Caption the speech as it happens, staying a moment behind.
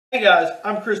Hey guys,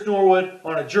 I'm Chris Norwood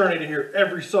on a journey to hear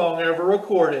every song ever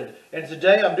recorded, and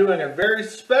today I'm doing a very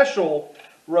special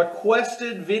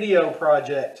requested video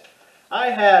project. I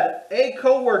had a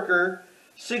coworker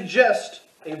suggest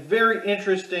a very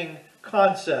interesting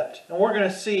concept, and we're going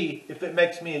to see if it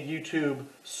makes me a YouTube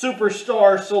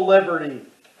superstar celebrity.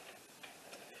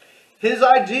 His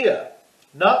idea,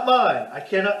 not mine. I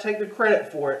cannot take the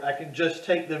credit for it. I can just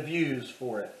take the views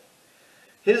for it.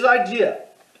 His idea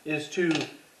is to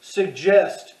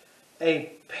suggest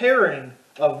a pairing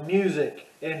of music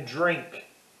and drink.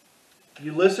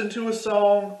 You listen to a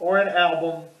song or an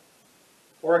album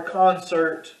or a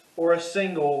concert or a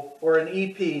single or an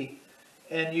EP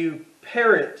and you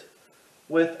pair it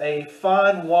with a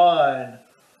fine wine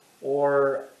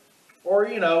or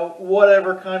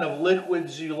whatever kind of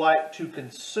liquids you like to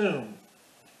consume.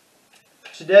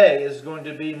 Today is going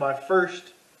to be my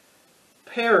first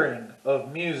pairing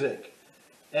of music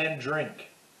and drink.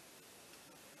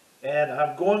 And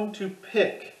I'm going to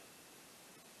pick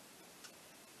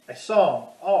a song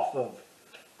off of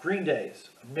Green Day's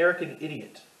American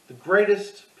Idiot, the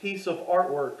greatest piece of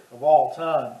artwork of all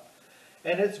time.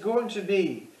 And it's going to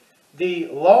be the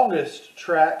longest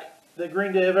track that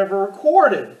Green Day have ever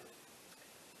recorded.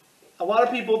 A lot of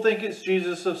people think it's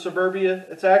Jesus of Suburbia.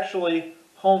 It's actually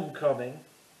Homecoming.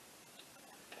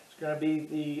 It's going to be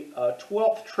the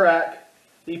 12th track,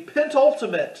 the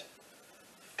penultimate,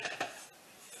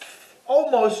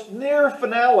 almost near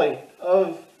finale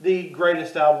of the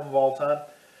greatest album of all time.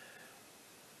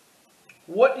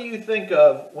 What do you think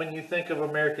of when you think of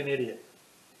American Idiot?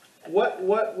 What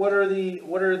are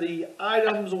the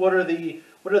items? What are the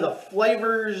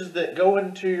flavors that go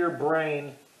into your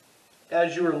brain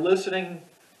as you are listening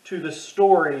to the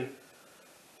story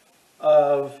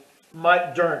of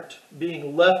Mike Dirnt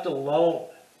being left alone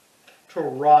to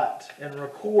rot and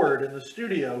record in the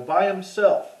studio by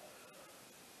himself?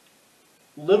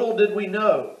 Little did we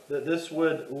know that this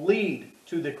would lead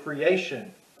to the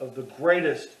creation of the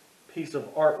greatest piece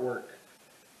of artwork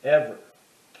ever.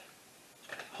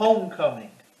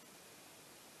 Homecoming.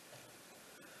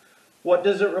 What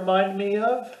does it remind me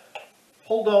of?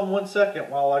 Hold on one second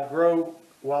while I grow.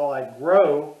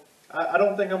 I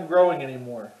don't think I'm growing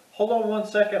anymore. Hold on one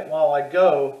second while I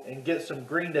go and get some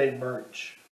Green Day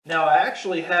merch. Now I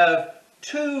actually have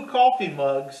two coffee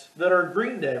mugs that are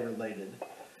Green Day related.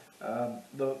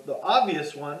 The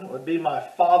obvious one would be my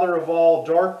father of all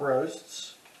dark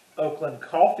roasts, Oakland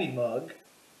coffee mug,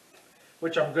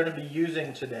 which I'm going to be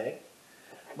using today.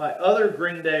 My other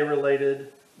Green Day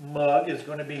related mug is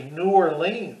going to be New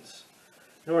Orleans.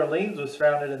 New Orleans was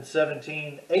founded in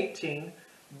 1718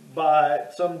 by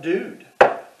some dude.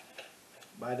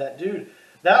 By that dude.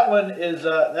 That one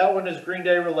is Green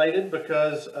Day related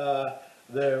because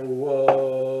there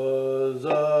was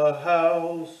a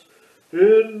house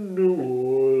in New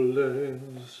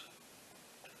Orleans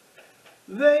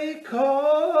they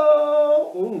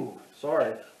call,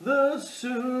 the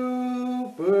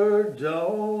Superdome.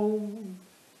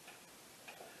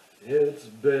 It's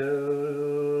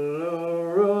been a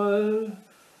run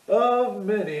of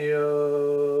many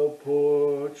a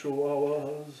poor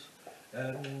chihuahuas,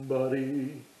 and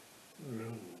Buddy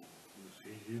knows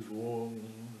he's won.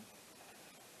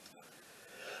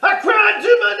 I cried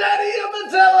to my daddy on the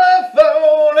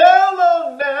telephone, how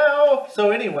long now?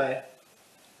 So anyway,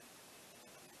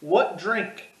 what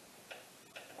drink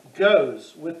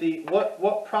goes with the,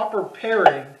 what proper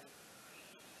pairing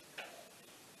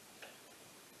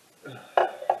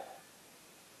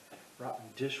rotten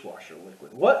dishwasher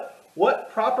liquid. What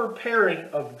proper pairing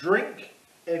of drink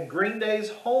and Green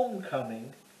Day's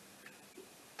Homecoming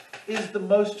is the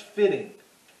most fitting?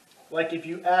 Like if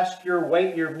you ask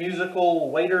your musical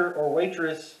waiter or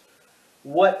waitress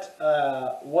what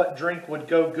drink would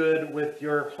go good with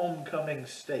your homecoming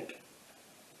steak,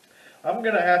 I'm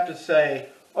going to have to say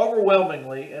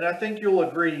overwhelmingly, and I think you'll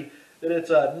agree, that it's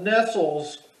a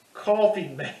Nestle's Coffee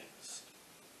Mates.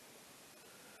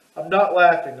 I'm not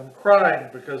laughing, I'm crying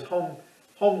because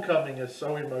homecoming is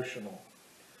so emotional.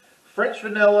 French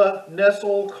vanilla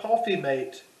Nestle Coffee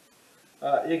Mate.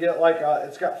 You get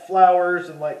it's got flowers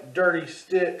and like dirty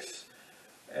sticks,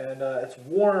 and it's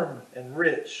warm and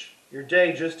rich. Your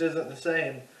day just isn't the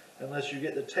same unless you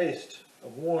get the taste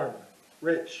of warm,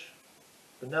 rich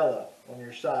vanilla on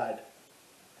your side.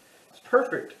 It's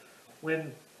perfect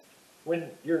when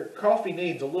your coffee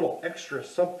needs a little extra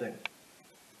something,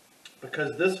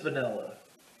 because this vanilla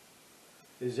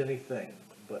is anything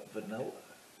but vanilla.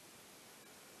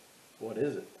 What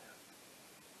is it?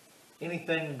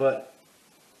 Anything but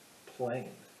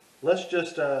plain. Let's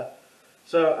just, so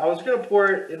I was going to pour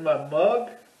it in my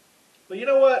mug, But you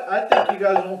know what? I think you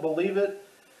guys won't believe it.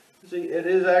 See, it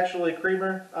is actually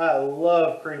creamer. I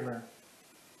love creamer.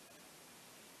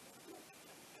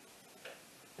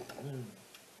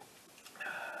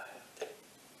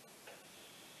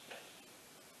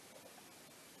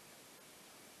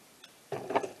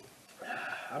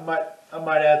 I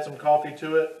might add some coffee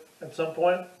to it at some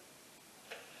point.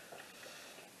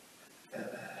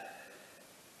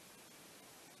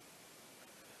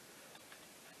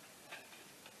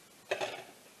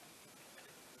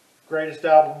 Greatest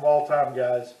album of all time,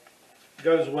 guys.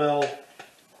 Goes well.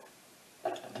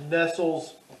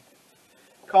 Nestle's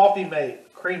Coffee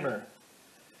Mate Creamer.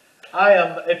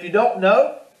 If you don't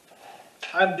know,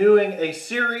 I'm doing a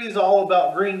series all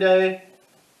about Green Day.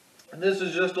 And this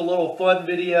is just a little fun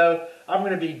video. I'm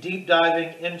going to be deep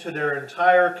diving into their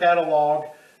entire catalog,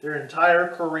 their entire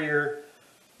career,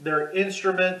 their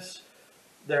instruments,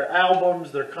 their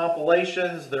albums, their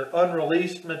compilations, their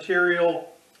unreleased material,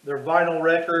 their vinyl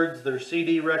records, their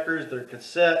CD records, their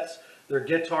cassettes, their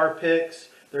guitar picks,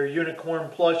 their unicorn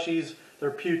plushies,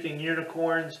 their puking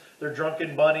unicorns, their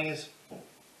drunken bunnies,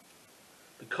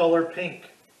 the color pink,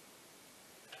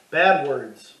 bad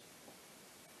words.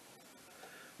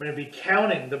 I'm going to be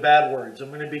counting the bad words. I'm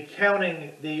going to be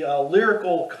counting the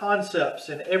lyrical concepts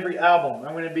in every album.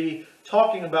 I'm going to be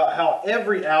talking about how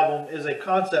every album is a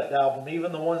concept album,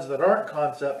 even the ones that aren't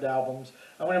concept albums.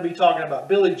 I'm going to be talking about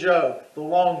Billy Joe, The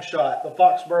Long Shot, the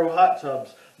Foxborough Hot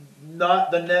Tubs,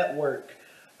 Not the Network,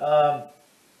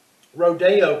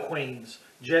 Rodeo Queens,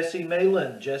 Jesse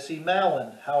Malin, Jesse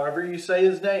Malin, however you say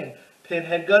his name,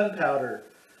 Pinhead Gunpowder,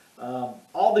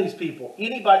 all these people,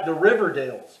 anybody, the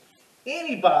Riverdales.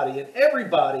 Anybody and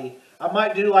everybody. I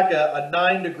might do like a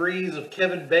 9 degrees of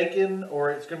Kevin Bacon, or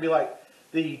it's going to be like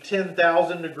the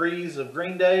 10,000 degrees of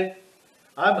Green Day.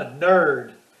 I'm a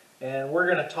nerd, and we're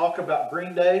going to talk about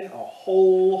Green Day a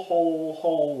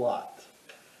whole lot.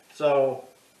 So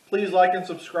please like and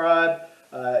subscribe.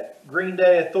 Green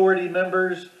Day Authority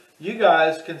members, you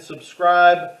guys can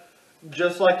subscribe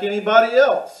just like anybody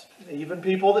else, even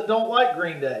people that don't like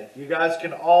Green Day. You guys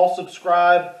can all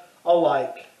subscribe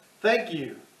alike. Thank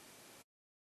you.